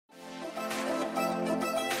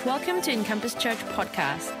Welcome to Encompass Church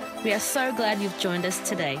podcast. We are so glad you've joined us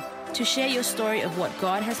today. To share your story of what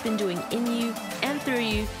God has been doing in you and through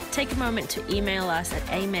you, take a moment to email us at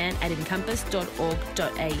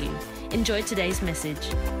amen@encompass.org.au. Enjoy today's message.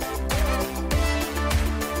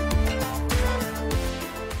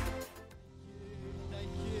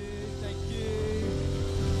 Thank you.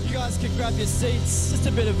 You guys can grab your seats. Just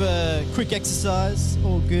a bit of a quick exercise.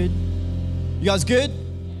 All good. You guys good?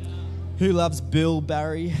 Who loves Bill,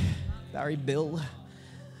 Barry, Bill,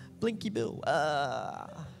 Blinky Bill?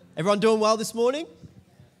 Everyone doing well this morning?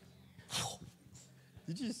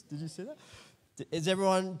 Did you see that? Is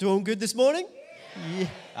everyone doing good this morning?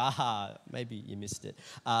 Yeah. Maybe you missed it.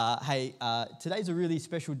 Today's a really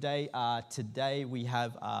special day. Today we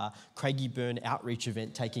have a Craigieburn outreach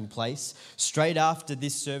event taking place. Straight after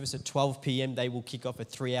this service at 12 p.m, they will kick off a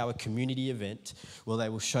 3-hour community event where they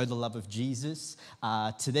will show the love of Jesus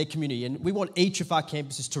to their community. And we want each of our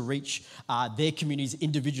campuses to reach their communities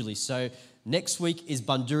individually. So next week is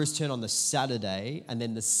Bundura's turn on the Saturday, and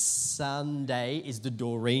then the Sunday is the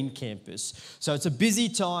Doreen campus. So it's a busy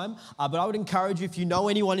time, but I would encourage you, if you know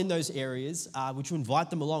anyone in those areas, would you invite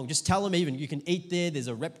them along? Just tell them even, you can eat there. There's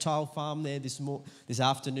a reptile farm there this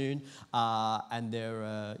afternoon, and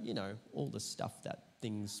there all the stuff that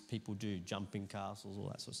things people do, jumping castles, all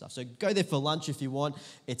that sort of stuff. So go there for lunch if you want.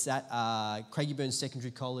 It's at Craigieburn Secondary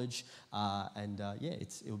College,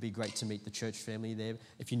 it'll be great to meet the church family there.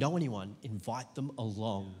 If you know anyone, invite them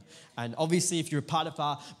along. And obviously, if you're a part of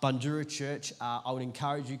our Bundura church, I would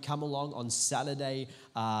encourage you, come along on Saturday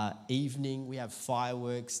evening. We have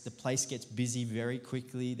fireworks. The place gets busy very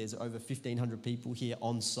quickly. There's over 1,500 people here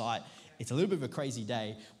on site. It's a little bit of a crazy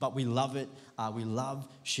day, but we love it. We love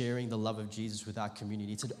sharing the love of Jesus with our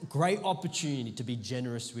community. It's a great opportunity to be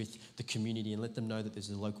generous with the community and let them know that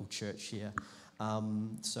there's a local church here.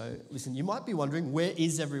 So listen, you might be wondering, where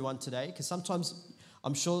is everyone today? Because sometimes,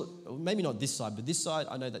 I'm sure, maybe not this side, but this side,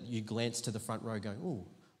 I know that you glance to the front row going, oh,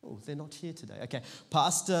 they're not here today. Okay,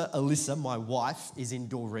 Pastor Alyssa, my wife, is in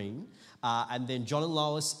Doreen. And then John and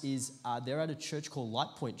Lois they're at a church called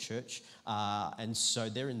Light Point Church. And so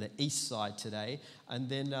they're in the east side today. And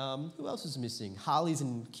then who else is missing? Harley's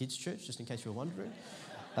in kids' church, just in case you're wondering.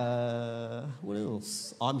 What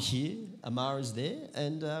else? I'm here, Amara's there,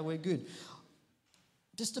 and we're good.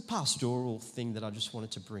 Just a pastoral thing that I just wanted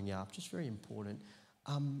to bring up, just very important.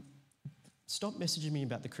 Stop messaging me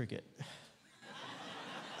about the cricket.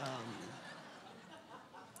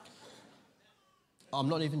 I'm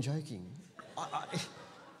not even joking.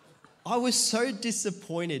 I was so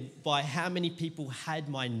disappointed by how many people had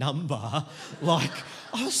my number. I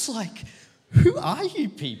was like, who are you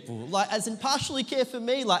people? As in partially care for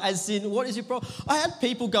me? As in, what is your problem? I had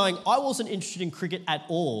people going, I wasn't interested in cricket at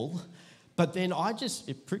all, but then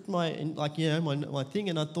it pricked my thing,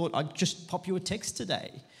 and I thought I'd just pop you a text today.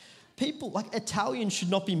 People, Italians should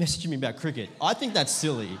not be messaging me about cricket. I think that's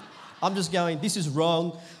silly. I'm just going, this is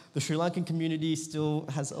wrong. The Sri Lankan community still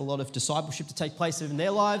has a lot of discipleship to take place in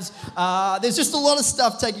their lives. There's just a lot of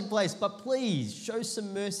stuff taking place, but please show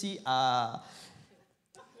some mercy.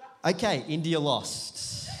 Okay, India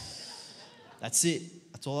lost. That's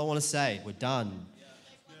it. That's all I want to say. We're done.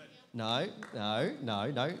 No,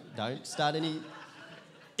 don't start any.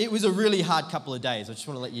 It was a really hard couple of days. I just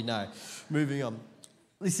want to let you know. Moving on.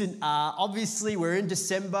 Listen, obviously we're in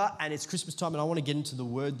December and it's Christmas time, and I want to get into the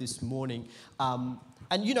word this morning. I'm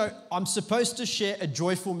supposed to share a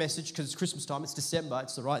joyful message because it's Christmas time, it's December,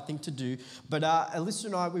 it's the right thing to do. But Alyssa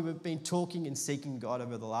and I, we've been talking and seeking God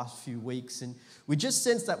over the last few weeks, and we just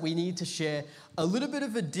sensed that we need to share a little bit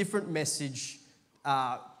of a different message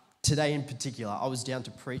today in particular. I was down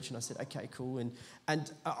to preach and I said, okay, cool. And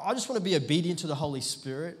I just want to be obedient to the Holy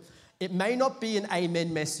Spirit. It may not be an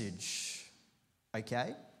amen message.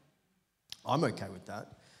 Okay? I'm okay with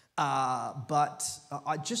that. But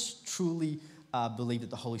I just truly believe that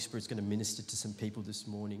the Holy Spirit's going to minister to some people this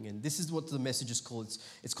morning. And this is what the message is called.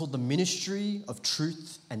 It's called the ministry of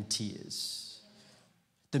truth and tears.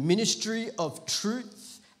 The ministry of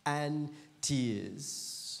truth and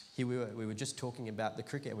tears. Here we were just talking about the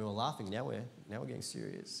cricket and we were laughing. Now we're getting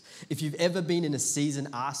serious. If you've ever been in a season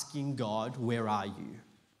asking God, where are you?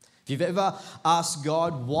 If you've ever asked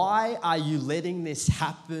God, why are you letting this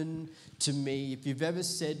happen to me? If you've ever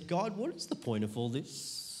said, God, what is the point of all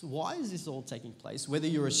this? Why is this all taking place? Whether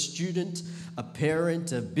you're a student, a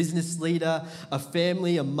parent, a business leader, a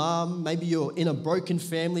family, a mum, maybe you're in a broken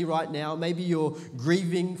family right now, maybe you're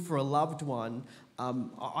grieving for a loved one,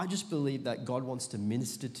 I just believe that God wants to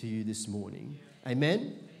minister to you this morning.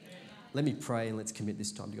 Amen? Let me pray and let's commit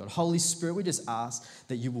this time to God. Holy Spirit, we just ask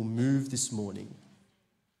that you will move this morning.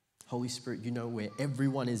 Holy Spirit, you know where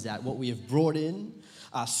everyone is at, what we have brought in,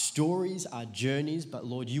 our stories, our journeys, but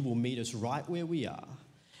Lord, you will meet us right where we are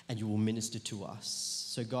and you will minister to us.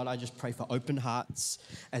 So God, I just pray for open hearts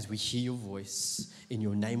as we hear your voice. In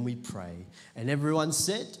your name we pray. And everyone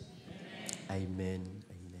said, Amen.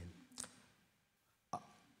 Amen.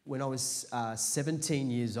 When I was 17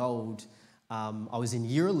 years old, I was in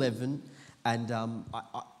year 11, and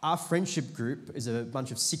our friendship group is a bunch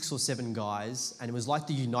of 6 or 7 guys, and it was like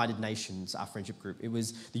the United Nations, our friendship group. It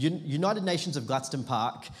was the United Nations of Gladstone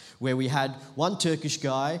Park, where we had one Turkish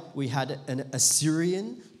guy, we had an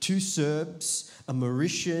Assyrian, 2 Serbs, a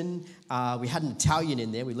Mauritian, we had an Italian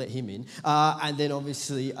in there, we let him in, and then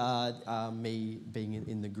obviously me being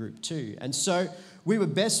in the group too. And so we were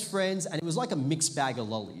best friends, and it was like a mixed bag of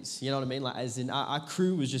lollies, you know what I mean? Like, as in, our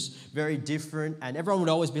crew was just very different, and everyone would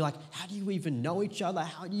always be like, how do you even know each other?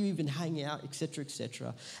 How do you even hang out, etc.,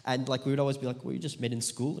 etc.? And like, we would always be like, well, we just met in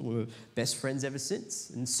school, and we were best friends ever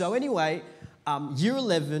since. And so anyway, year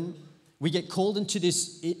 11, we get called into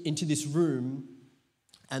this room,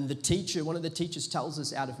 and one of the teachers tells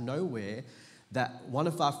us out of nowhere that one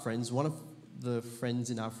of the friends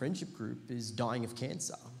in our friendship group is dying of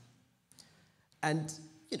cancer. And,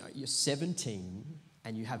 you know, you're 17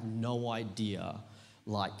 and you have no idea,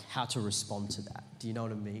 like, how to respond to that. Do you know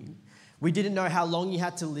what I mean? We didn't know how long he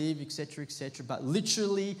had to live, etc., etc. But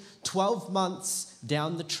literally 12 months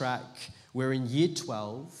down the track, we're in year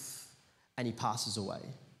 12 and he passes away.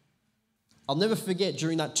 I'll never forget,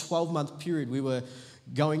 during that 12-month period, we were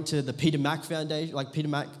going to the Peter Mac Foundation, like Peter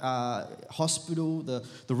Mac Hospital, the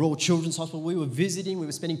Royal Children's Hospital. We were visiting, we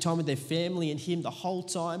were spending time with their family and him the whole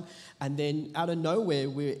time. And then out of nowhere,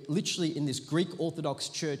 we're literally in this Greek Orthodox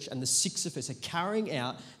church, and the 6 of us are carrying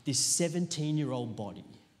out this 17-year-old body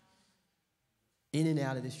in and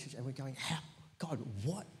out of this church. And we're going, God,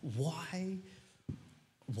 what? Why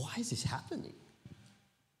is this happening?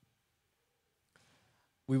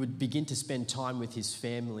 We would begin to spend time with his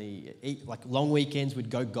family, like long weekends, we'd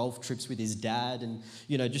go golf trips with his dad, and,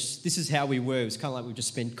 you know, just this is how we were. It was kind of like we just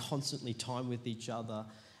spend constantly time with each other.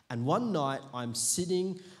 And one night, I'm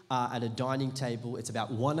sitting at a dining table. It's about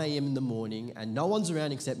 1 a.m. in the morning, and no one's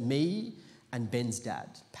around except me and Ben's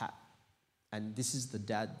dad, Pat. And this is the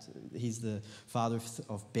dad, he's the father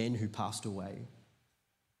of Ben, who passed away.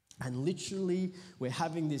 And literally, we're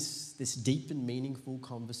having this deep and meaningful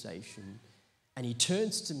conversation. And he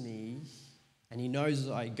turns to me, and he knows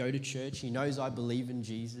I go to church. He knows I believe in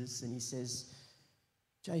Jesus. And he says,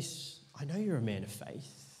 Jace, I know you're a man of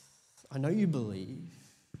faith. I know you believe.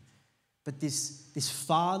 But this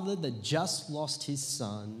father that just lost his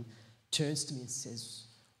son turns to me and says,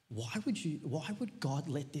 why would God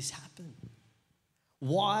let this happen?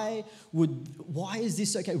 Why is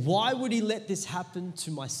this okay? Why would he let this happen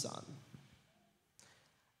to my son?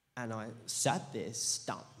 And I sat there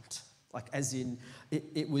stunned. Like, as in,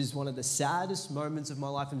 it was one of the saddest moments of my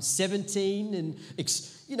life. I'm 17 and,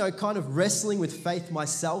 you know, kind of wrestling with faith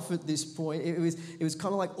myself at this point. It was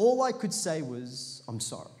kind of like, all I could say was, I'm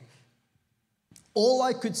sorry. All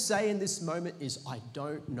I could say in this moment is, I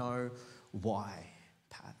don't know why,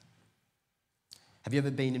 Pat. Have you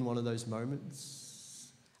ever been in one of those moments?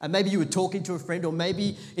 And maybe you were talking to a friend, or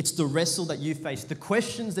maybe it's the wrestle that you face, the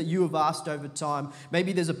questions that you have asked over time.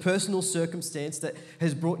 Maybe there's a personal circumstance that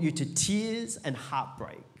has brought you to tears and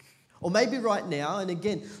heartbreak. Or maybe right now, and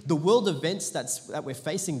again, the world events that we're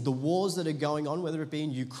facing, the wars that are going on, whether it be in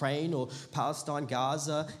Ukraine or Palestine,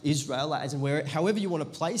 Gaza, Israel, as in however you want to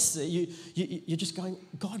place it, you're just going,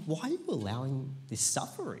 God, why are you allowing this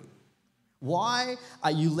suffering? Why are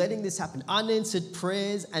you letting this happen? Unanswered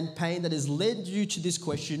prayers and pain that has led you to this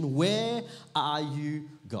question, where are you,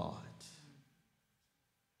 God?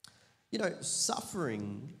 You know,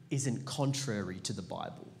 suffering isn't contrary to the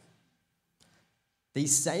Bible.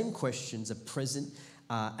 These same questions are present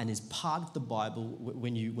and is part of the Bible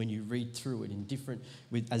when you read through it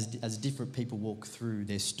as different people walk through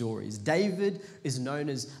their stories. David is known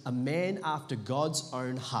as a man after God's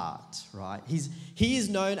own heart, right? He is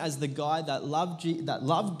known as the guy that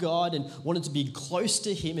loved God and wanted to be close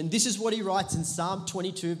to him. And this is what he writes in Psalm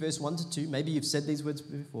 22, verse 1-2. Maybe you've said these words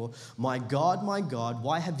before. My God,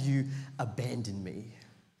 why have you abandoned me?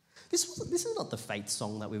 This is not the faith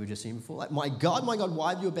song that we were just singing before. Like, my God,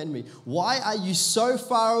 why have you abandoned me? Why are you so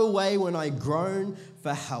far away when I groan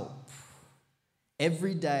for help?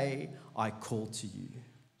 Every day I call to you,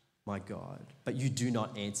 my God, but you do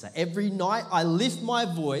not answer. Every night I lift my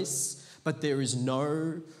voice, but there is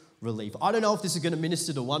no relief. I don't know if this is going to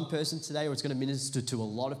minister to one person today or it's going to minister to a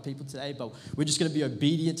lot of people today, but we're just going to be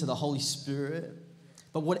obedient to the Holy Spirit.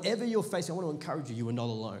 But whatever you're facing, I want to encourage you, you are not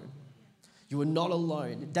alone. You are not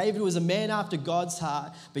alone. David was a man after God's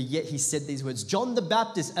heart, but yet he said these words. John the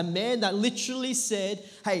Baptist, a man that literally said,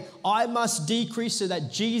 hey, I must decrease so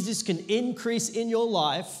that Jesus can increase in your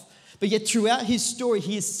life. But yet throughout his story,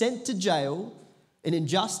 he is sent to jail in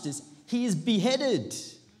injustice. He is beheaded.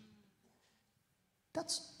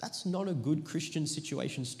 That's not a good Christian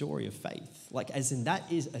situation story of faith. Like, as in,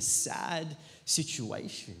 that is a sad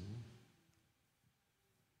situation.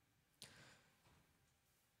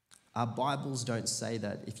 Our Bibles don't say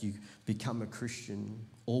that if you become a Christian,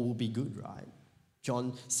 all will be good, right?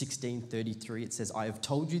 John 16:33, it says, I have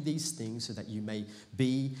told you these things so that you may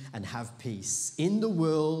be and have peace. In the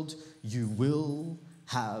world, you will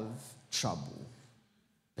have trouble.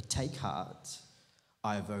 But take heart,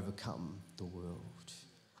 I have overcome the world.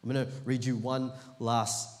 I'm going to read you one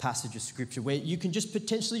last passage of scripture where you can just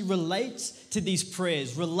potentially relate to these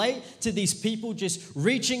prayers, relate to these people just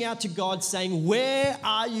reaching out to God saying, where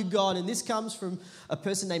are you, God? And this comes from a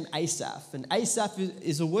person named Asaph. And Asaph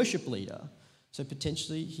is a worship leader. So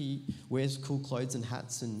potentially he wears cool clothes and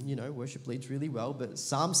hats and, worship leads really well. But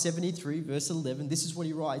Psalm 73, verse 11, this is what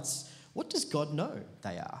he writes. What does God know?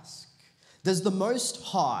 They ask. Does the Most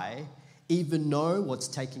High even know what's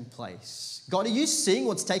taking place? God, are you seeing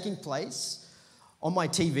what's taking place on my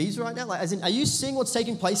TVs right now? Like, as in, are you seeing what's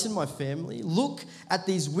taking place in my family? Look at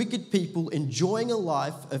these wicked people enjoying a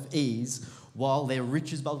life of ease while their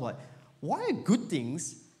riches bubble. Like, why are good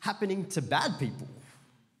things happening to bad people?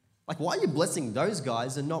 Like, why are you blessing those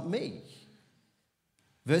guys and not me?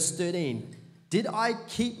 Verse 13, did I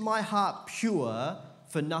keep my heart pure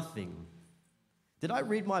for nothing? Did I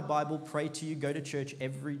read my Bible, pray to you, go to church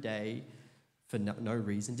every day for no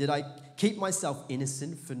reason? Did I keep myself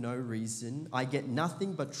innocent for no reason? I get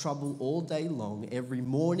nothing but trouble all day long. Every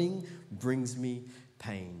morning brings me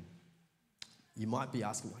pain. You might be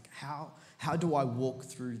asking, like, how do I walk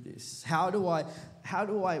through this? How do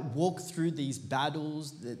I walk through these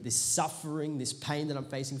battles, this suffering, this pain that I'm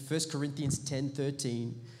facing? 1 Corinthians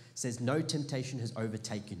 10:13 says, no temptation has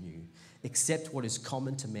overtaken you except what is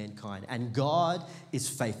common to mankind. And God is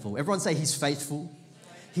faithful. Everyone say he's faithful.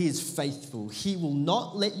 He is faithful. He will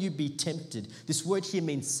not let you be tempted. This word here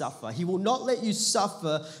means suffer. He will not let you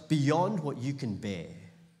suffer beyond what you can bear.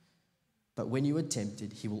 But when you are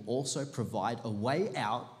tempted, he will also provide a way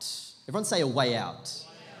out. Everyone say a way out.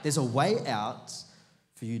 There's a way out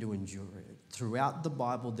for you to endure it. Throughout the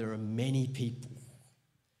Bible, there are many people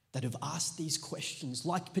that have asked these questions,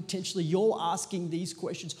 like potentially you're asking these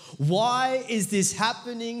questions. Why is this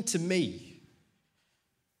happening to me?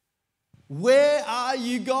 Where are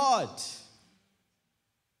you, God?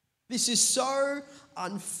 This is so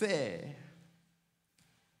unfair.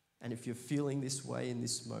 And if you're feeling this way in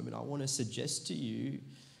this moment, I want to suggest to you,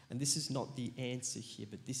 and this is not the answer here,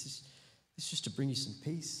 but this is just to bring you some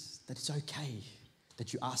peace, that it's okay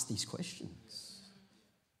that you ask these questions.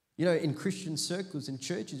 In Christian circles and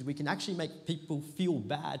churches, we can actually make people feel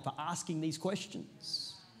bad for asking these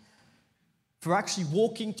questions, for actually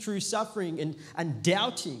walking through suffering and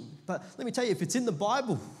doubting. But let me tell you, if it's in the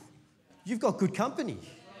Bible, you've got good company.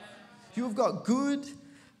 You've got good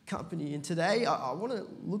company. And today, I want to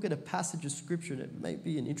look at a passage of scripture, and it may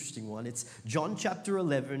be an interesting one. It's John chapter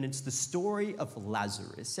 11. It's the story of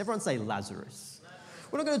Lazarus. Everyone say Lazarus.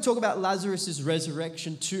 We're not going to talk about Lazarus'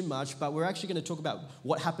 resurrection too much, but we're actually going to talk about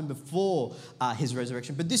what happened before his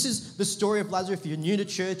resurrection. But this is the story of Lazarus. If you're new to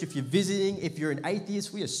church, if you're visiting, if you're an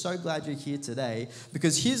atheist, we are so glad you're here today.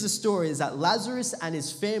 Because here's the story, is that Lazarus and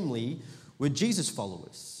his family were Jesus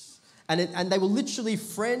followers. And they were literally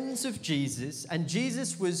friends of Jesus. And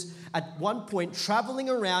Jesus was at one point traveling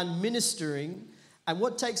around ministering. And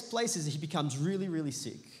what takes place is he becomes really, really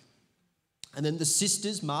sick. And then the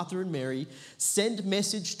sisters, Martha and Mary, send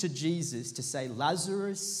message to Jesus to say,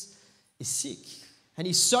 Lazarus is sick. And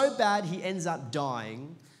he's so bad, he ends up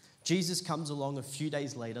dying. Jesus comes along a few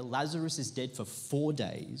days later. Lazarus is dead for 4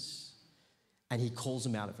 days. And he calls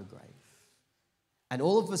him out of a grave. And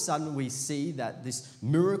all of a sudden, we see that this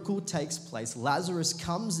miracle takes place. Lazarus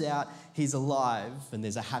comes out, he's alive, and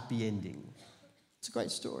there's a happy ending. It's a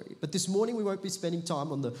great story. But this morning, we won't be spending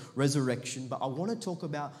time on the resurrection, but I want to talk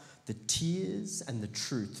about the tears and the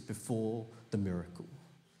truth before the miracle.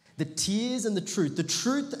 The tears and the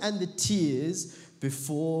truth and the tears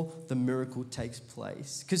before the miracle takes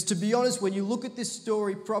place. Because to be honest, when you look at this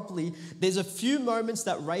story properly, there's a few moments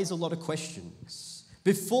that raise a lot of questions.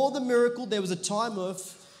 Before the miracle, there was a time of,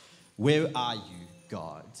 where are you,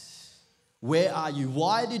 God? Where are you?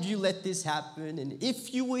 Why did you let this happen? And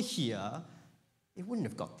if you were here, it wouldn't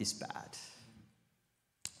have got this bad.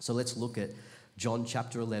 So let's look at John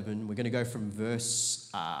chapter 11. We're going to go from verse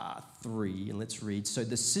 3 and let's read. So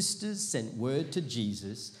the sisters sent word to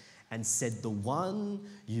Jesus and said, "The one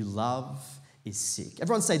you love is sick."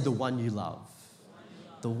 Everyone say, "The one you love."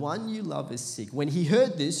 The one you love is sick. When he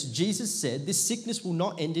heard this, Jesus said, "This sickness will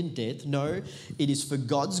not end in death. No, it is for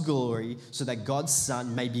God's glory, so that God's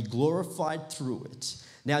Son may be glorified through it."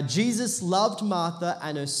 Now, Jesus loved Martha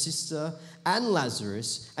and her sister and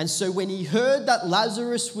Lazarus. And so when he heard that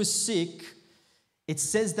Lazarus was sick, it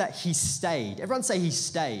says that he stayed. Everyone say he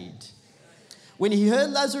stayed. When he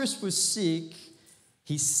heard Lazarus was sick,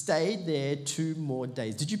 he stayed there 2 more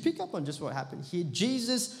days. Did you pick up on just what happened here?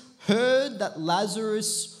 Jesus heard that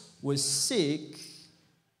Lazarus was sick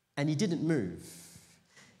and he didn't move.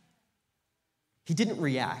 He didn't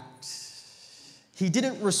react. He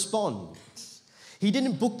didn't respond. He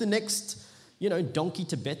didn't book the next, donkey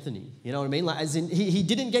to Bethany. You know what I mean? Like, as in, he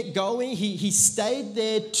didn't get going. He stayed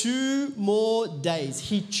there 2 more days.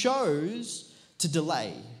 He chose to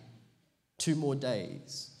delay 2 more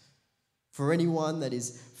days. For anyone that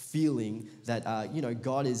is feeling that,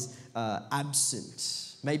 God is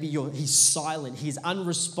absent, maybe he's silent, he's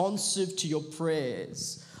unresponsive to your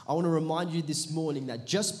prayers, I want to remind you this morning that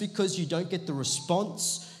just because you don't get the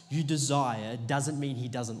response you desire doesn't mean he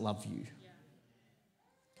doesn't love you.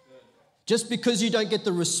 Just because you don't get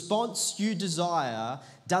the response you desire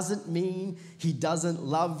doesn't mean he doesn't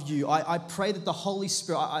love you. I pray that the Holy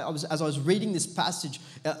Spirit, as I was reading this passage,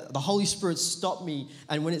 the Holy Spirit stopped me.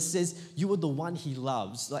 And when it says, "You are the one he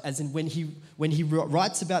loves," as in when he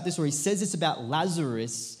writes about this or he says this about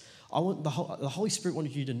Lazarus, I want the Holy Spirit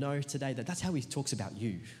wanted you to know today that that's how he talks about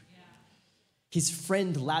you. His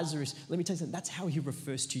friend Lazarus, let me tell you something, that's how he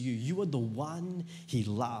refers to you. You are the one he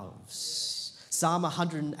loves. Psalm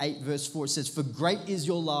 108 verse 4, it says, "For great is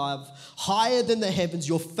your love, higher than the heavens.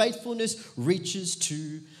 Your faithfulness reaches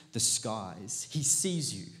to the skies." He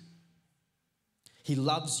sees you. He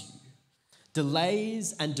loves you.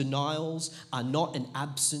 Delays and denials are not an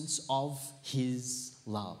absence of his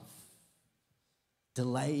love.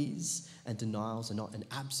 Delays and denials are not an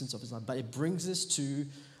absence of his love. But it brings us to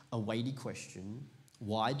a weighty question.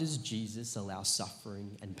 Why does Jesus allow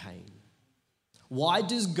suffering and pain? Why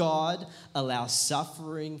does God allow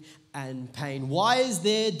suffering and pain? Why is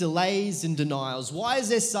there delays and denials? Why is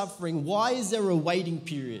there suffering? Why is there a waiting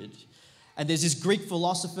period? And there's this Greek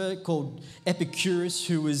philosopher called Epicurus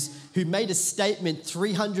who made a statement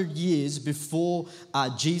 300 years before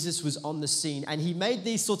Jesus was on the scene. And he made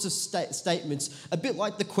these sorts of statements, a bit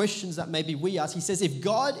like the questions that maybe we ask. He says, if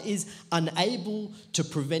God is unable to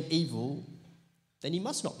prevent evil, then he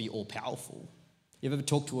must not be all-powerful. You've ever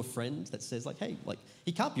talked to a friend that says,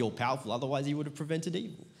 he can't be all-powerful, otherwise he would have prevented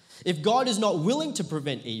evil. If God is not willing to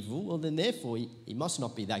prevent evil, well, then therefore he must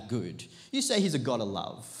not be that good. You say he's a God of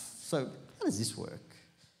love. So how does this work?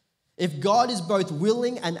 If God is both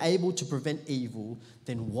willing and able to prevent evil,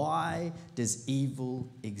 then why does evil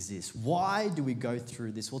exist? Why do we go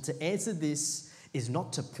through this? Well, to answer this is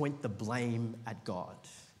not to point the blame at God.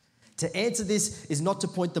 To answer this is not to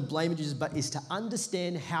point the blame at Jesus, but is to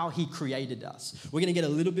understand how he created us. We're going to get a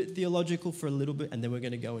little bit theological for a little bit, and then we're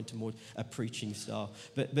going to go into more a preaching style.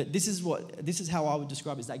 But this is how I would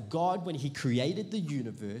describe it, is that God, when he created the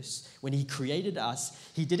universe, when he created us,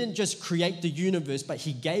 he didn't just create the universe, but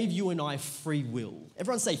he gave you and I free will.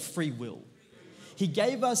 Everyone say free will. He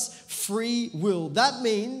gave us free will. That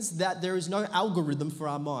means that there is no algorithm for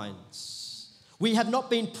our minds. We have not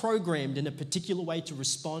been programmed in a particular way to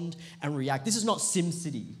respond and react. This is not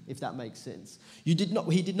SimCity, if that makes sense. He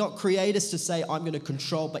did not create us to say, I'm going to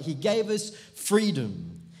control, but he gave us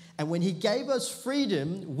freedom. And when he gave us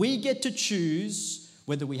freedom, we get to choose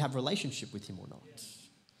whether we have a relationship with him or not.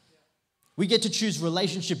 We get to choose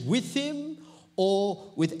relationship with him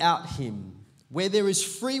or without him. Where there is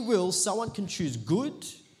free will, someone can choose good,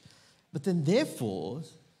 but then therefore,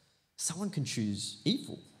 someone can choose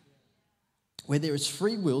evil. Where there is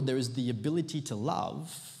free will, there is the ability to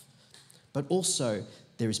love, but also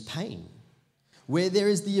there is pain. Where there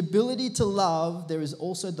is the ability to love, there is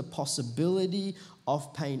also the possibility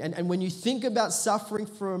of pain. And when you think about suffering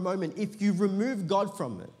for a moment, if you remove God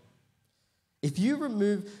from it,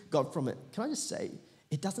 can I just say,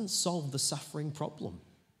 it doesn't solve the suffering problem.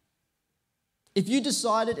 If you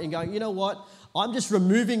decided and going, you know what, I'm just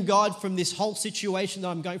removing God from this whole situation that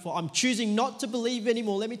I'm going for. I'm choosing not to believe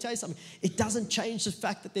anymore. Let me tell you something. It doesn't change the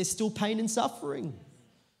fact that there's still pain and suffering.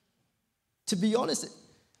 To be honest,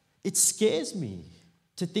 it scares me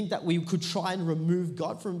to think that we could try and remove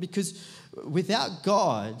God from it, because without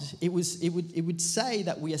God, it would say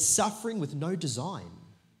that we are suffering with no design,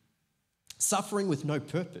 suffering with no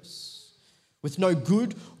purpose. With no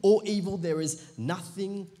good or evil, there is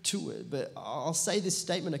nothing to it. But I'll say this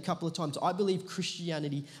statement a couple of times. I believe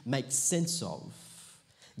Christianity makes sense of,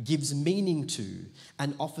 gives meaning to,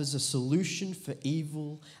 and offers a solution for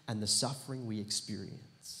evil and the suffering we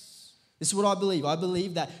experience. This is what I believe. I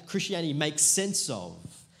believe that Christianity makes sense of,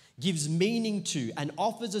 gives meaning to, and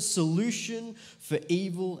offers a solution for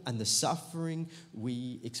evil and the suffering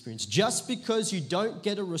we experience. Just because you don't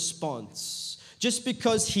get a response, just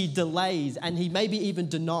because he delays and he maybe even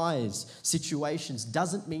denies situations,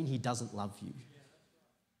 doesn't mean he doesn't love you.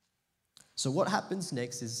 So what happens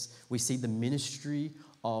next is we see the ministry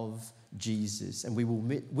of Jesus, and we will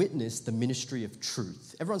witness the ministry of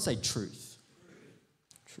truth. Everyone say truth.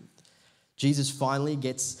 Truth. Jesus finally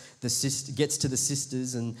gets to the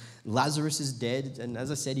sisters, and Lazarus is dead. And as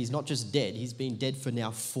I said, he's not just dead, he's been dead for now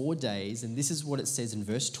 4 days. And this is what it says in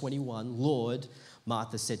verse 21. Lord,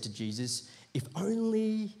 Martha said to Jesus, if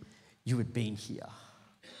only you had been here.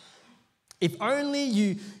 If only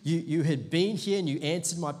you had been here and you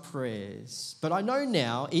answered my prayers. But I know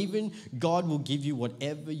now, even God will give you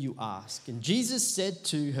whatever you ask. And Jesus said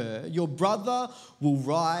to her, your brother will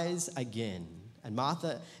rise again. And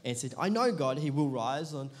Martha answered, I know, God, he will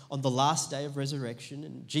rise on the last day of resurrection.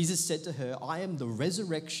 And Jesus said to her, I am the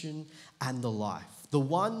resurrection and the life. The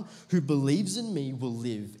one who believes in me will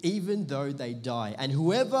live, even though they die. And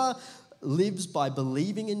whoever lives by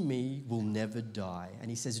believing in me will never die.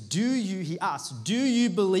 And he says, he asks, do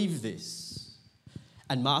you believe this?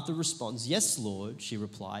 And Martha responds, yes, Lord, she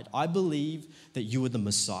replied, I believe that you are the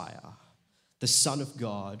Messiah, the Son of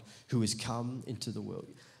God who has come into the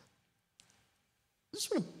world. I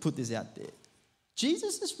just want to put this out there.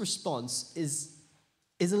 Jesus' response is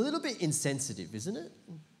a little bit insensitive, isn't it?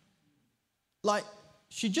 Like,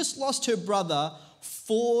 she just lost her brother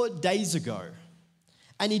 4 days ago.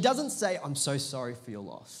 And he doesn't say, I'm so sorry for your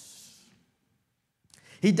loss.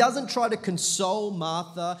 He doesn't try to console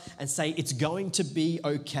Martha and say, it's going to be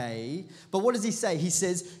okay. But what does he say? He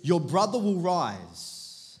says, your brother will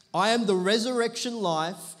rise. I am the resurrection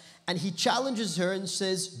life. And he challenges her and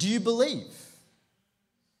says, do you believe?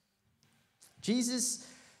 Jesus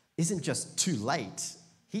isn't just too late.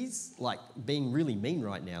 He's like being really mean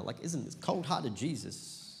right now. Like, isn't this cold-hearted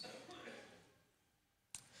Jesus?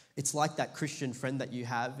 It's like that Christian friend that you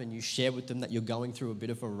have and you share with them that you're going through a bit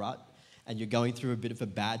of a rut and you're going through a bit of a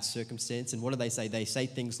bad circumstance. And what do they say? They say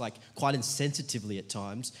things like, quite insensitively at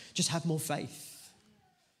times, just have more faith.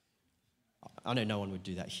 I know no one would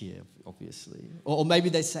do that here, obviously. Or maybe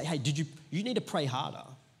they say, hey, you need to pray harder.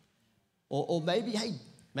 Or maybe, hey,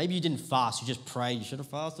 maybe you didn't fast, you just prayed, you should have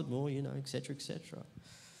fasted more, et cetera, et cetera.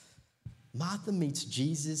 Martha meets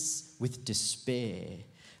Jesus with despair,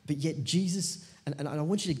 but yet Jesus, and I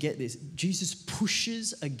want you to get this, Jesus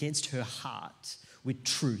pushes against her heart with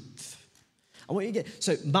truth. I want you to get,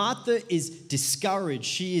 so Martha is discouraged,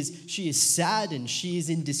 she is saddened, she is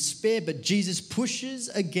in despair, but Jesus pushes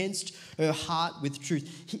against her heart with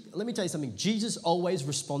truth. Let me tell you something, Jesus always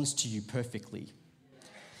responds to you perfectly.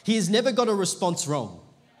 He has never got a response wrong.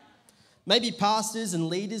 Maybe pastors and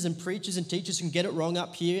leaders and preachers and teachers can get it wrong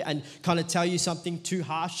up here and kind of tell you something too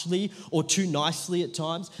harshly or too nicely at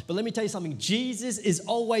times. But let me tell you something. Jesus is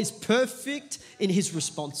always perfect in his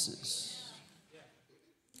responses.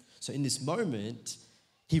 So in this moment,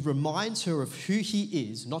 he reminds her of who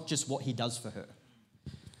he is, not just what he does for her.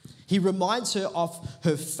 He reminds her of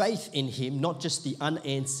her faith in him, not just the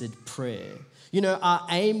unanswered prayer. Our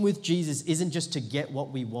aim with Jesus isn't just to get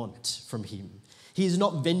what we want from him. He is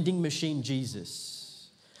not vending machine Jesus.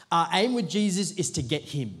 Our aim with Jesus is to get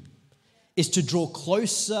him, is to draw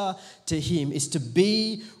closer to him, is to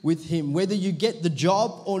be with him. Whether you get the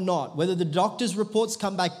job or not, whether the doctor's reports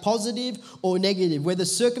come back positive or negative, whether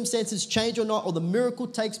circumstances change or not, or the miracle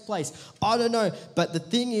takes place, I don't know. But the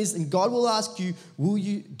thing is, and God will ask you,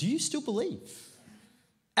 do you still believe?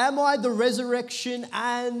 Am I the resurrection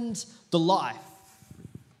and the life?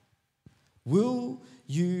 Will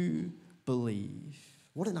you believe?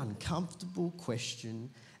 What an uncomfortable question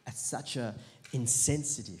at such a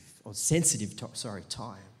sensitive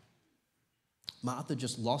time. Martha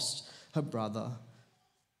just lost her brother,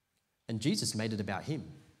 and Jesus made it about him.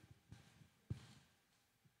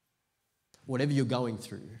 Whatever you're going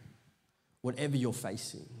through, whatever you're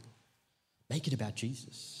facing, make it about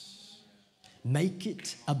Jesus. Make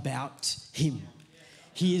it about him.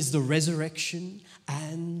 He is the resurrection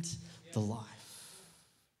and the life.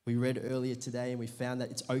 We read earlier today and we found that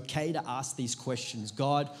it's okay to ask these questions.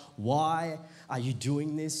 God, why are you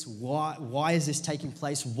doing this? Why is this taking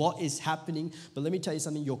place? What is happening? But let me tell you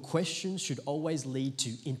something, your questions should always lead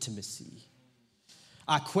to intimacy.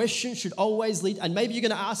 Our questions should always lead, and maybe you're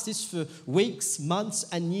going to ask this for weeks, months,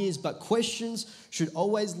 and years, but questions should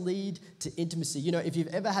always lead to intimacy. You know, if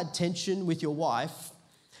you've ever had tension with your wife,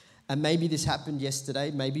 and maybe this happened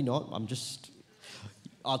yesterday, maybe not,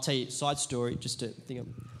 I'll tell you a side story just to think of.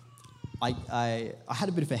 I had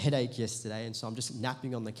a bit of a headache yesterday, and so I'm just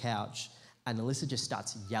napping on the couch, and Alyssa just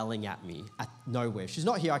starts yelling at me at nowhere. She's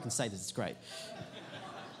not here, I can say this, it's great.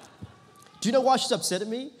 Do you know why she's upset at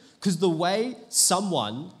me? Because the way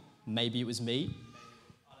someone, maybe it was me,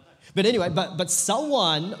 but anyway, but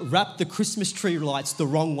someone wrapped the Christmas tree lights the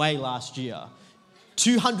wrong way last year,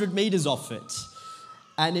 200 meters off it.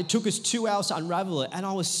 And it took us 2 hours to unravel it. And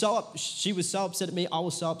she was so upset at me, I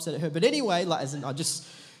was so upset at her. But anyway, I just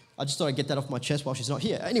thought I'd get that off my chest while she's not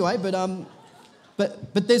here. Anyway,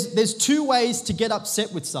 but there's two ways to get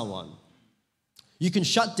upset with someone. You can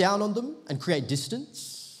shut down on them and create distance,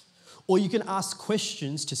 or you can ask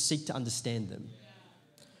questions to seek to understand them.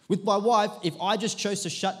 With my wife, if I just chose to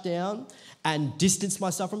shut down and distance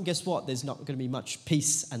myself from them, guess what? There's not going to be much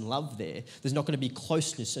peace and love there. There's not going to be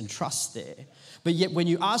closeness and trust there. But yet when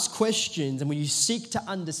you ask questions and when you seek to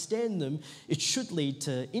understand them, it should lead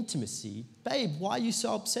to intimacy. Babe, why are you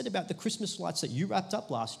so upset about the Christmas lights that you wrapped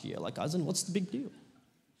up last year? Like, cousin, what's the big deal?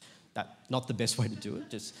 That's not the best way to do it.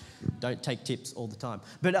 Just don't take tips all the time.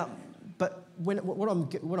 But what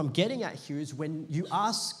I'm getting at here is when you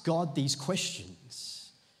ask God these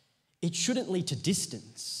questions, it shouldn't lead to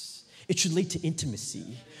distance. It should lead to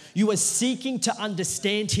intimacy. You are seeking to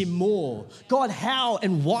understand Him more. God, how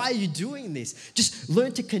and why are you doing this? Just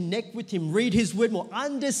learn to connect with Him, read His Word more,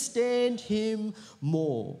 understand Him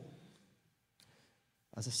more.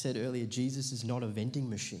 As I said earlier, Jesus is not a vending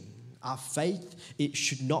machine. Our faith, it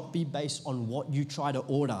should not be based on what you try to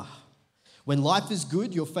order. When life is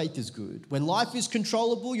good, your faith is good. When life is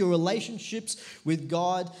controllable, your relationships with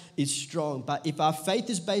God is strong. But if our faith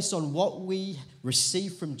is based on what we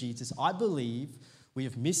receive from Jesus, I believe we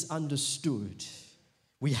have misunderstood.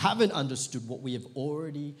 We haven't understood what we have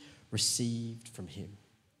already received from Him.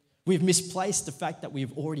 We've misplaced the fact that we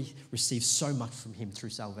have already received so much from Him through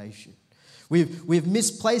salvation. We've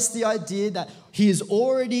misplaced the idea that He has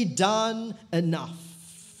already done enough.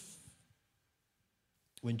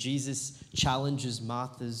 When Jesus challenges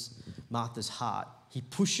Martha's heart, He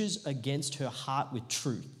pushes against her heart with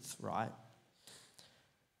truth, right?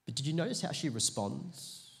 But did you notice how she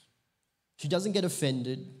responds? She doesn't get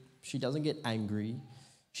offended. She doesn't get angry.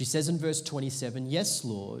 She says in verse 27, "Yes,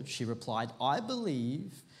 Lord," she replied, "I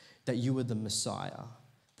believe that you are the Messiah,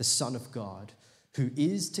 the Son of God, who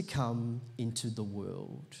is to come into the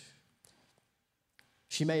world."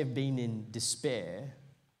 She may have been in despair.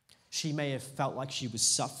 She may have felt like she was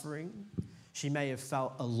suffering. She may have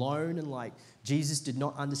felt alone and like Jesus did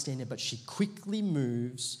not understand her, but she quickly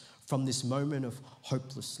moves from this moment of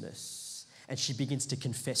hopelessness and she begins to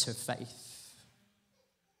confess her faith.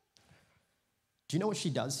 Do you know what she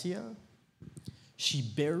does here? She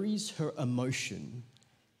buries her emotion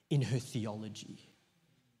in her theology.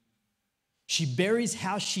 She buries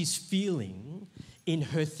how she's feeling in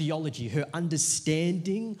her theology, her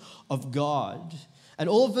understanding of God. And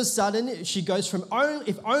all of a sudden, she goes from,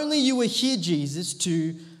 "If only you were here, Jesus,"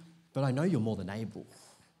 to, "But I know you're more than able."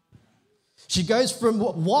 She goes from,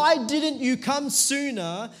 "Why didn't you come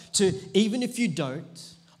sooner?" to, "Even if you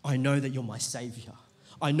don't, I know that you're my Savior.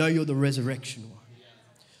 I know you're the resurrection one."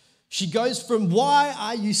 She goes from, "Why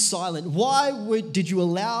are you silent? Why did you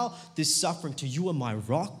allow this suffering?" to, "You are my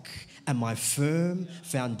rock and my firm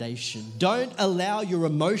foundation." Don't allow your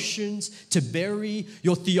emotions to bury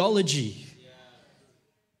your theology.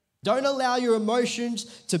 Don't allow your emotions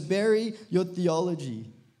to bury your theology.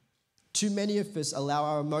 Too many of us allow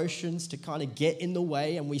our emotions to kind of get in the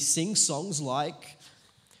way, and we sing songs like,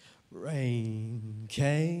 "Rain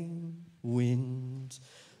came, wind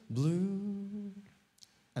blew."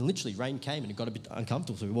 And literally, rain came and it got a bit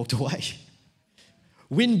uncomfortable, so we walked away.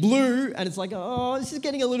 Wind blew, and it's like, "Oh, this is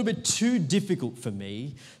getting a little bit too difficult for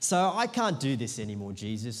me, so I can't do this anymore,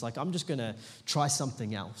 Jesus. Like, I'm just going to try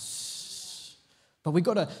something else." But we've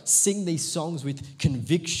got to sing these songs with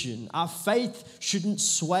conviction. Our faith shouldn't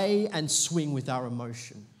sway and swing with our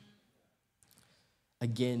emotion.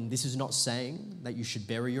 Again, this is not saying that you should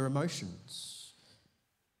bury your emotions.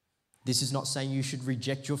 This is not saying you should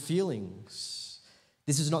reject your feelings.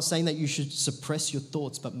 This is not saying that you should suppress your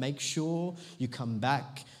thoughts, but make sure you come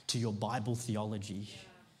back to your Bible theology.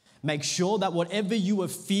 Make sure that whatever you are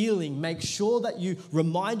feeling, make sure that you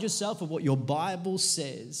remind yourself of what your Bible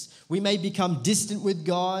says. We may become distant with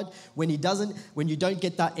God when you don't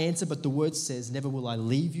get that answer, but the Word says, "Never will I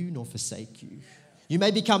leave you nor forsake you." You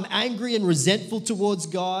may become angry and resentful towards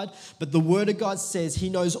God, but the Word of God says He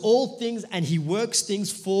knows all things and He works things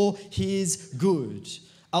for His good.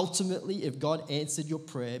 Ultimately, if God answered your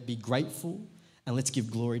prayer, be grateful and let's give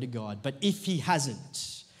glory to God. But if He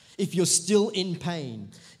hasn't, if you're still in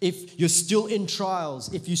pain, if you're still in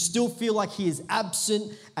trials, if you still feel like He is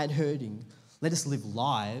absent and hurting, let us live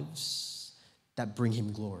lives that bring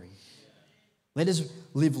Him glory. Let us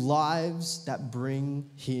live lives that bring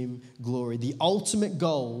Him glory. The ultimate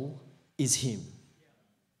goal is Him.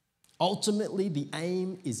 Ultimately, the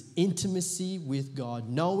aim is intimacy with God,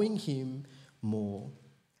 knowing Him more.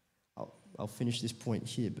 I'll finish this point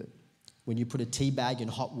here, but when you put a tea bag in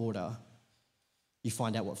hot water, you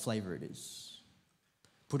find out what flavor it is.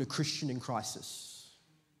 Put a Christian in crisis.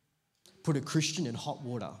 Put a Christian in hot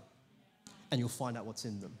water, and you'll find out what's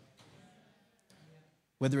in them.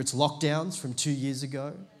 Whether it's lockdowns from 2 years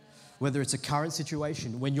ago, whether it's a current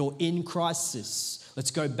situation, when you're in crisis,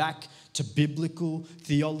 let's go back to biblical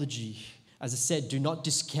theology. As I said, do not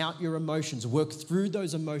discount your emotions. Work through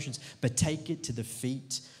those emotions, but take it to the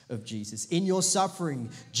feet of Jesus. In your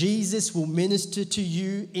suffering, Jesus will minister to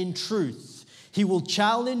you in truth. He will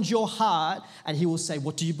challenge your heart and He will say,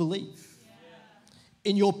 what do you believe?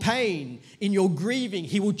 In your pain, in your grieving,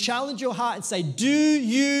 He will challenge your heart and say, do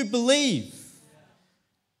you believe?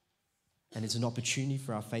 And it's an opportunity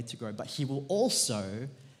for our faith to grow. But He will also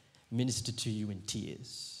minister to you in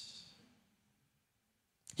tears.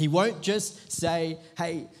 He won't just say,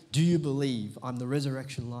 hey, do you believe I'm the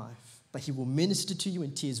resurrection life? But He will minister to you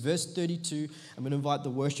in tears. Verse 32, I'm going to invite the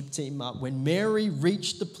worship team up. When Mary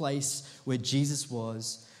reached the place where Jesus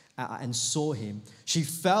was and saw Him, she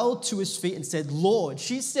fell to His feet and said, Lord.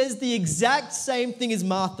 She says the exact same thing as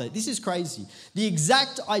Martha. This is crazy. The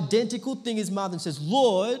exact identical thing as Martha, and says,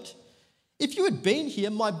 Lord, if you had been here,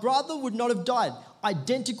 my brother would not have died.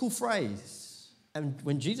 Identical phrase. And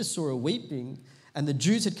when Jesus saw her weeping, and the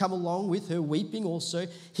Jews had come along with her weeping also,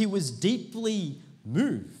 He was deeply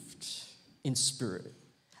moved in spirit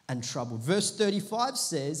and troubled. Verse 35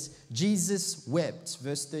 says, Jesus wept.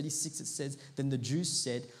 Verse 36, it says, then the Jews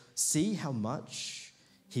said, see how much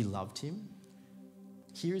He loved him.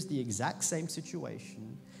 Here is the exact same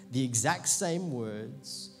situation, the exact same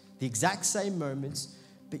words, the exact same moments,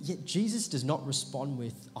 but yet Jesus does not respond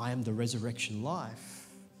with, I am the resurrection life.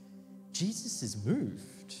 Jesus is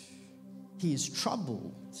moved. He is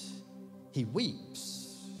troubled. He weeps.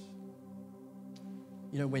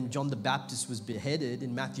 You know, when John the Baptist was beheaded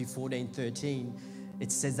in Matthew 14:13,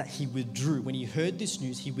 it says that he withdrew. When he heard this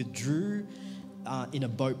news, he withdrew in a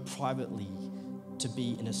boat privately to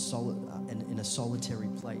be in a solitary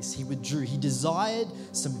place. He withdrew. He desired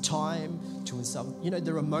some time to himself. You know,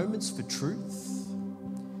 there are moments for truth,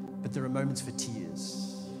 but there are moments for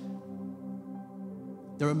tears.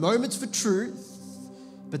 There are moments for truth,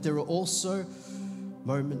 but there are also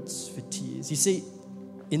moments for tears. You see,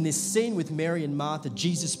 in this scene with Mary and Martha,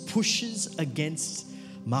 Jesus pushes against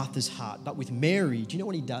Martha's heart. But with Mary, do you know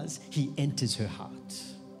what He does? He enters her heart.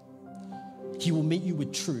 He will meet you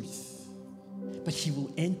with truth, but He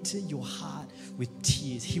will enter your heart with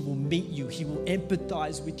tears. He will meet you. He will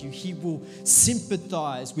empathize with you. He will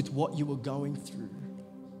sympathize with what you are going through.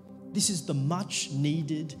 This is the much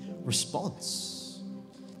needed response.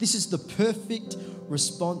 This is the perfect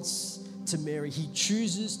response to Mary. He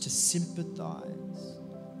chooses to sympathize.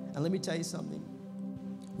 And let me tell you something.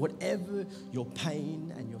 Whatever your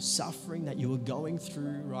pain and your suffering that you are going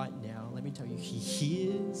through right now, let me tell you, He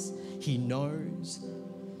hears, He knows,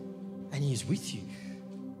 and He is with you.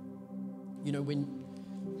 You know, when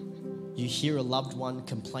you hear a loved one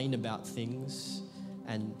complain about things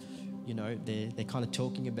and you know, they're kind of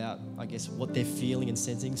talking about, I guess, what they're feeling and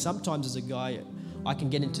sensing. Sometimes as a guy, I can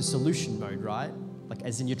get into solution mode, right? Like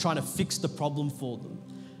as in you're trying to fix the problem for them.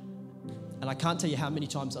 And I can't tell you how many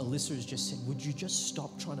times Alyssa has just said, would you just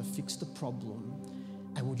stop trying to fix the problem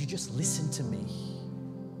and would you just listen to me?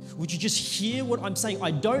 Would you just hear what I'm saying? I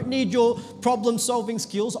don't need your problem-solving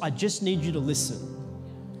skills. I just need you to listen.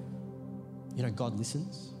 You know, God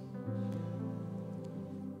listens.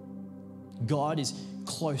 God is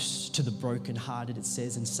close to the brokenhearted, it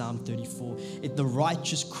says in Psalm 34. The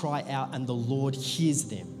righteous cry out and the Lord hears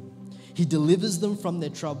them. He delivers them from their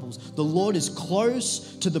troubles. The Lord is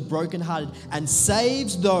close to the brokenhearted and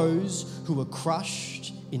saves those who are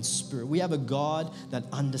crushed in spirit. We have a God that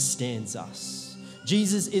understands us.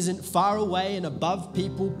 Jesus isn't far away and above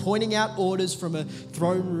people pointing out orders from a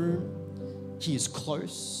throne room. He is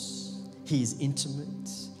close. He is intimate.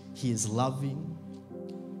 He is loving.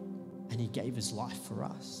 And He gave His life for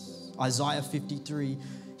us. Isaiah 53,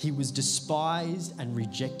 He was despised and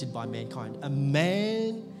rejected by mankind. A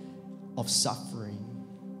man of suffering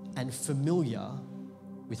and familiar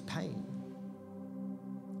with pain.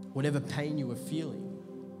 Whatever pain you were feeling,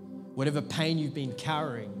 whatever pain you've been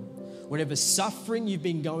carrying, whatever suffering you've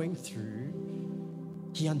been going through,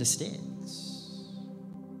 he understands.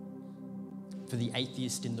 For the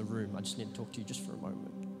atheist in the room, I just need to talk to you just for a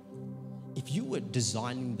moment. If you were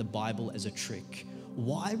designing the Bible as a trick,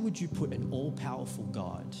 why would you put an all-powerful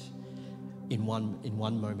God in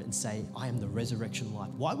one moment and say, I am the resurrection life?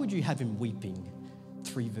 Why would you have him weeping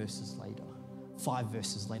 3 verses later, 5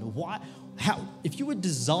 verses later? If you were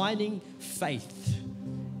designing faith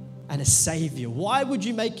and a savior, why would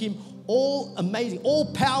you make him all amazing,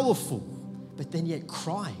 all powerful, but then yet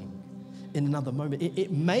crying in another moment?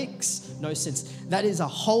 It makes no sense. That is a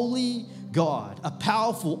holy God, a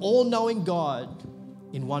powerful, all-knowing God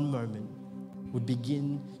in one moment would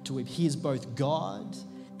begin to weep. He is both God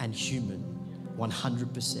and human,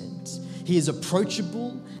 100%. He is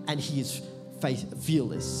approachable and he is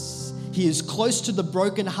fearless. He is close to the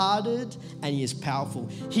brokenhearted and he is powerful.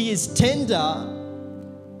 He is tender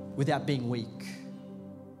without being weak.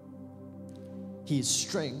 He is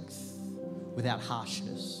strength without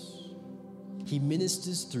harshness. He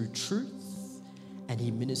ministers through truth and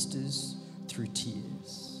he ministers through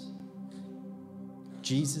tears.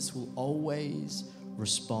 Jesus will always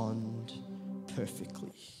respond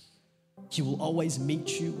perfectly. He will always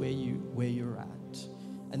meet you where you're at.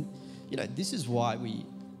 And this is why we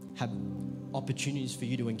have opportunities for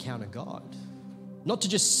you to encounter God. Not to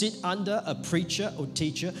just sit under a preacher or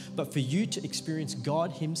teacher, but for you to experience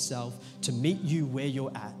God himself to meet you where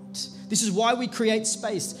you're at. This is why we create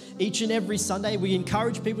space. Each and every Sunday, we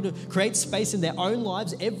encourage people to create space in their own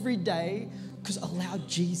lives every day, because allow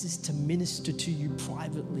Jesus to minister to you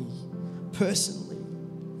privately, personally.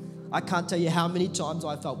 I can't tell you how many times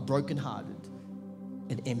I felt brokenhearted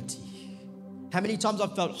and empty. How many times I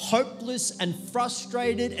felt hopeless and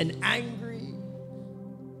frustrated and angry.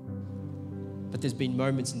 But there's been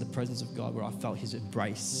moments in the presence of God where I felt his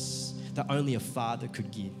embrace that only a father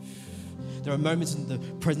could give. There are moments in the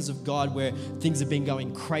presence of God where things have been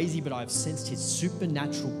going crazy, but I've sensed his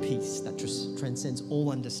supernatural peace that just transcends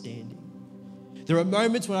all understanding. There are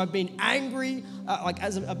moments when I've been angry,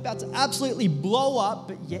 as I'm about to absolutely blow up,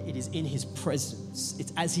 but yet it is in his presence.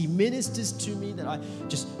 It's as he ministers to me that I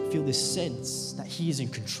just feel this sense that he is in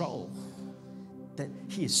control, that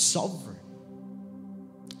he is sovereign.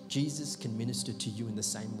 Jesus can minister to you in the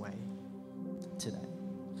same way today.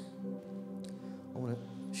 I want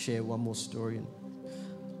to share one more story, and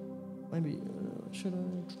maybe, should I?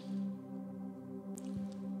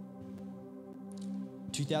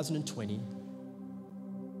 2020.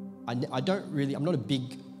 I'm not a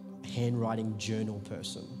big handwriting journal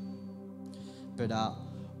person, but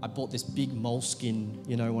I bought this big moleskin,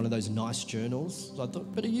 one of those nice journals. So I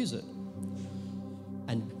thought, better use it.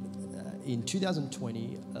 And in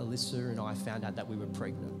 2020, Alyssa and I found out that we were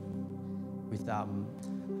pregnant with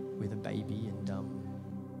a baby. And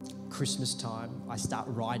Christmas time, I start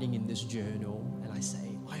writing in this journal, and I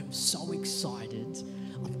say, I am so excited.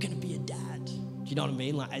 I'm going to be a dad. Do you know what I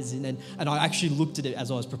mean? And I actually looked at it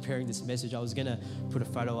as I was preparing this message. I was going to put a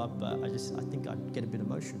photo up, but I think I'd get a bit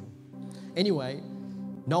emotional. Anyway,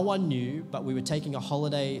 no one knew, but we were taking a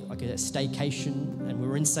holiday, like a staycation, and we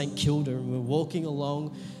were in St. Kilda, and we were walking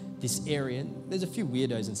along this area. And there's a few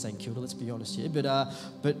weirdos in St. Kilda, let's be honest here,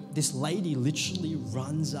 but this lady literally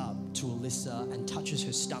runs up to Alyssa and touches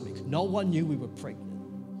her stomach. No one knew we were pregnant.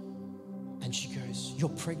 And she goes, "You're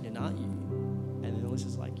pregnant, aren't you?" And then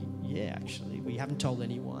Alyssa's like, "Yeah, actually, we haven't told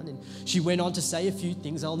anyone." And she went on to say a few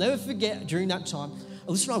things. I'll never forget during that time,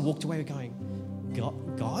 Alyssa and I walked away going,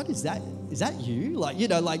 God, is that you?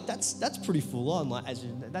 That's pretty full on.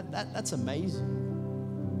 That's amazing.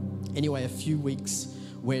 Anyway, a few weeks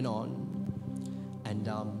went on, and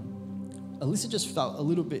Alyssa just felt a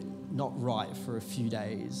little bit not right for a few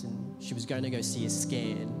days, and she was going to go see a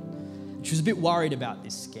scan. She was a bit worried about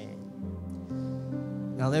this scan.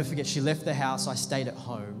 And I'll never forget, she left the house, I stayed at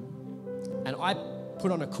home, and I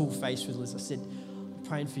put on a cool face with Alyssa. I said, "I'm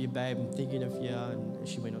praying for you, babe, I'm thinking of you," and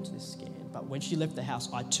she went on to this scan. But when she left the house,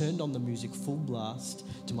 I turned on the music full blast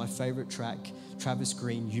to my favorite track, Travis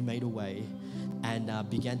Green, "You Made a Way," and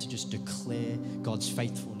began to just declare God's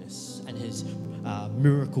faithfulness and his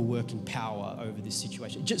miracle-working power over this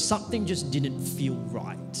situation. Something just didn't feel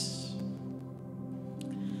right.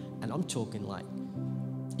 And I'm talking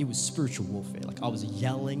it was spiritual warfare. I was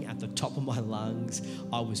yelling at the top of my lungs.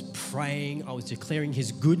 I was praying. I was declaring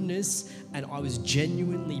his goodness. And I was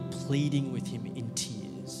genuinely pleading with him in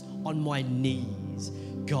tears, on my knees.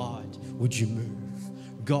 "God, would you move?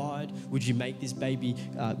 God, would you make this baby,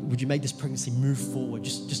 would you make this pregnancy move forward?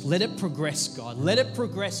 Just let it progress, God. Let it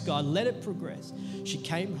progress, God. Let it progress. She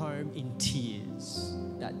came home in tears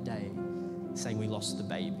that day saying we lost the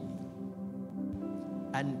baby.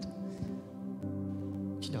 And,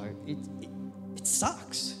 you know, it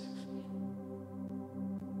sucks.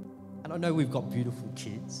 And I know we've got beautiful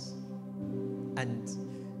kids.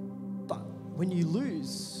 But when you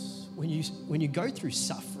lose, when you go through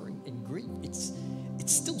suffering and grief, it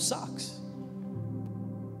still sucks.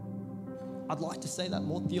 I'd like to say that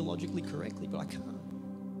more theologically correctly, but I can't.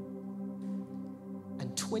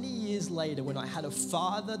 And 20 years later, when I had a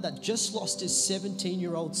father that just lost his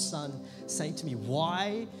 17-year-old son saying to me,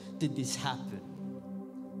 why did this happen?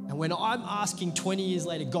 And when I'm asking 20 years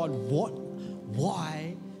later, God,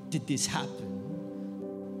 why did this happen?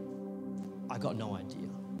 I got no idea.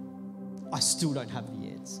 I still don't have the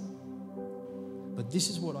answer. But this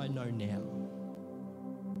is what I know now,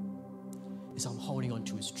 is I'm holding on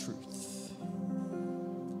to his truth.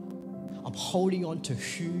 I'm holding on to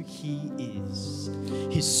who he is,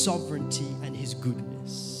 his sovereignty and his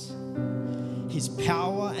goodness, his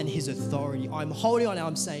power and his authority. I'm holding on and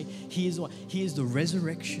I'm saying, he is the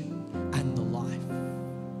resurrection and the life.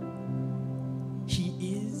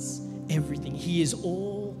 He is everything. He is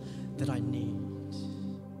all that I need.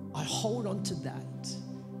 I hold on to that,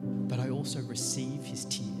 but I also receive his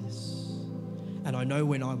tears. And I know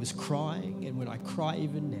when I was crying and when I cry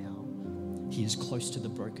even now, he is close to the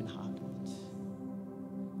brokenhearted.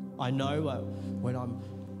 I know when I'm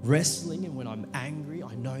wrestling and when I'm angry,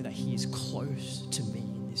 I know that he is close to me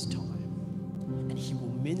in this time. And he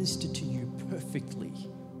will minister to you perfectly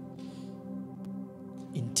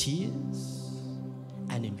in tears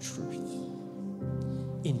and in truth.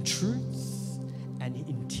 In truth and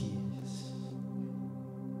in tears.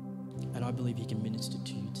 And I believe he can minister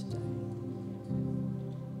to you today.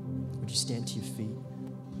 Would you stand to your feet?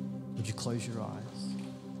 Would you close your eyes?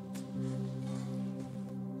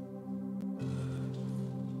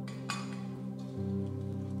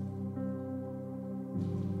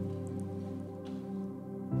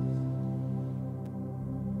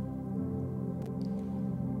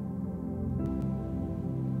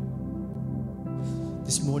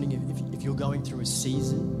 This morning, if you're going through a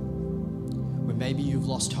season where maybe you've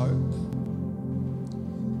lost hope,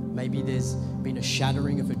 maybe there's been a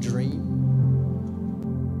shattering of a dream,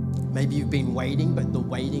 maybe you've been waiting, but the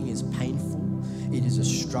waiting is painful, it is a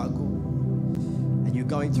struggle, and you're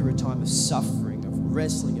going through a time of suffering, of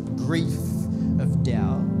wrestling, of grief, of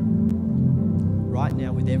doubt, right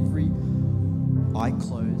now with every eye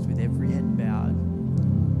closed, with every head bowed,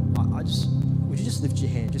 would you just lift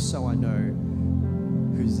your hand just so I know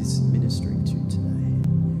who's this ministering to today?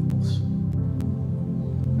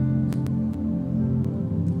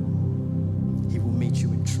 He will meet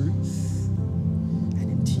you in truth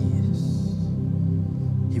and in tears.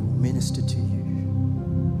 He will minister to you.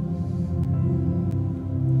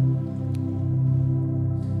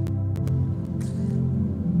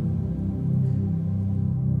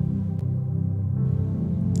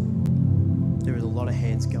 There are a lot of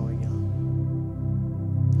hands going up.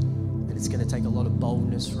 It's going to take a lot of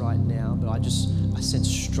boldness right now, but I sense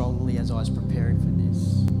strongly as I was preparing for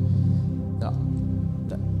this that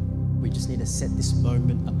we just need to set this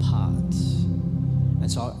moment apart.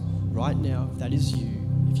 And so right now, if that is you,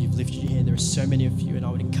 if you've lifted your hand, there are so many of you, and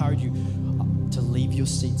I would encourage you to leave your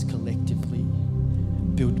seats collectively.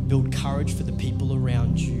 Build courage for the people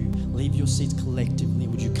around you. Leave your seats collectively.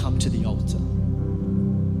 Would you come to the altar?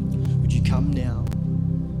 Would you come now?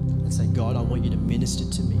 Say, God, I want you to minister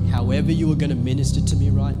to me. However you are going to minister to me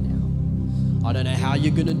right now. I don't know how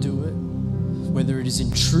you're going to do it, whether it is in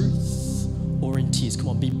truth or in tears. Come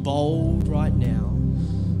on, be bold right now.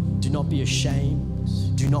 Do not be ashamed.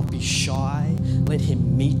 Do not be shy. Let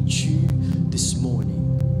him meet you this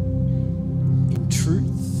morning in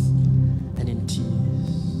truth and in tears.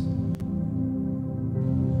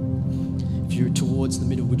 If you're towards the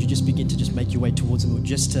middle, would you just begin to just make your way towards the middle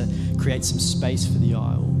just to create some space for the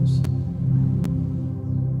aisles?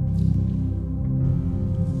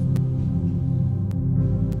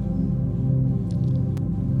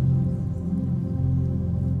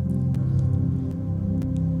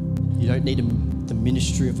 You don't need the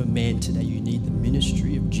ministry of a man today. You need the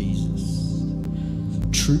ministry of Jesus.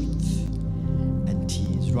 Truth and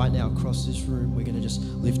tears. Right now across this room, we're going to just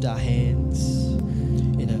lift our hands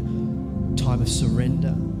in a time of surrender.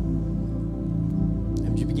 And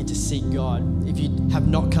would you begin to seek God? If you have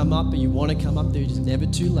not come up, but you want to come up, there, it is never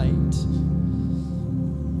too late.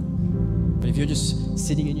 But if you're just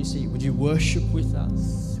sitting in your seat, would you worship with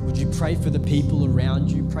us? Would you pray for the people around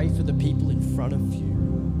you? Pray for the people in front of you.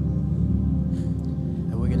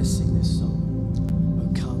 going to sing this song. Oh,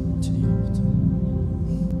 come to the altar.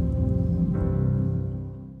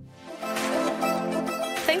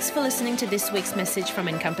 Thanks for listening to this week's message from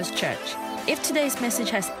Encompass Church. If today's message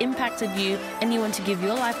has impacted you and you want to give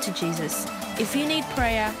your life to Jesus, if you need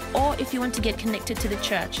prayer, or if you want to get connected to the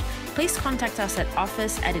church, please contact us at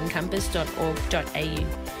office@encompass.org.au.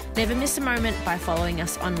 Never miss a moment by following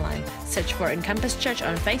us online. Search for Encompass Church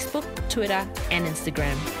on Facebook, Twitter, and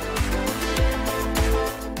Instagram.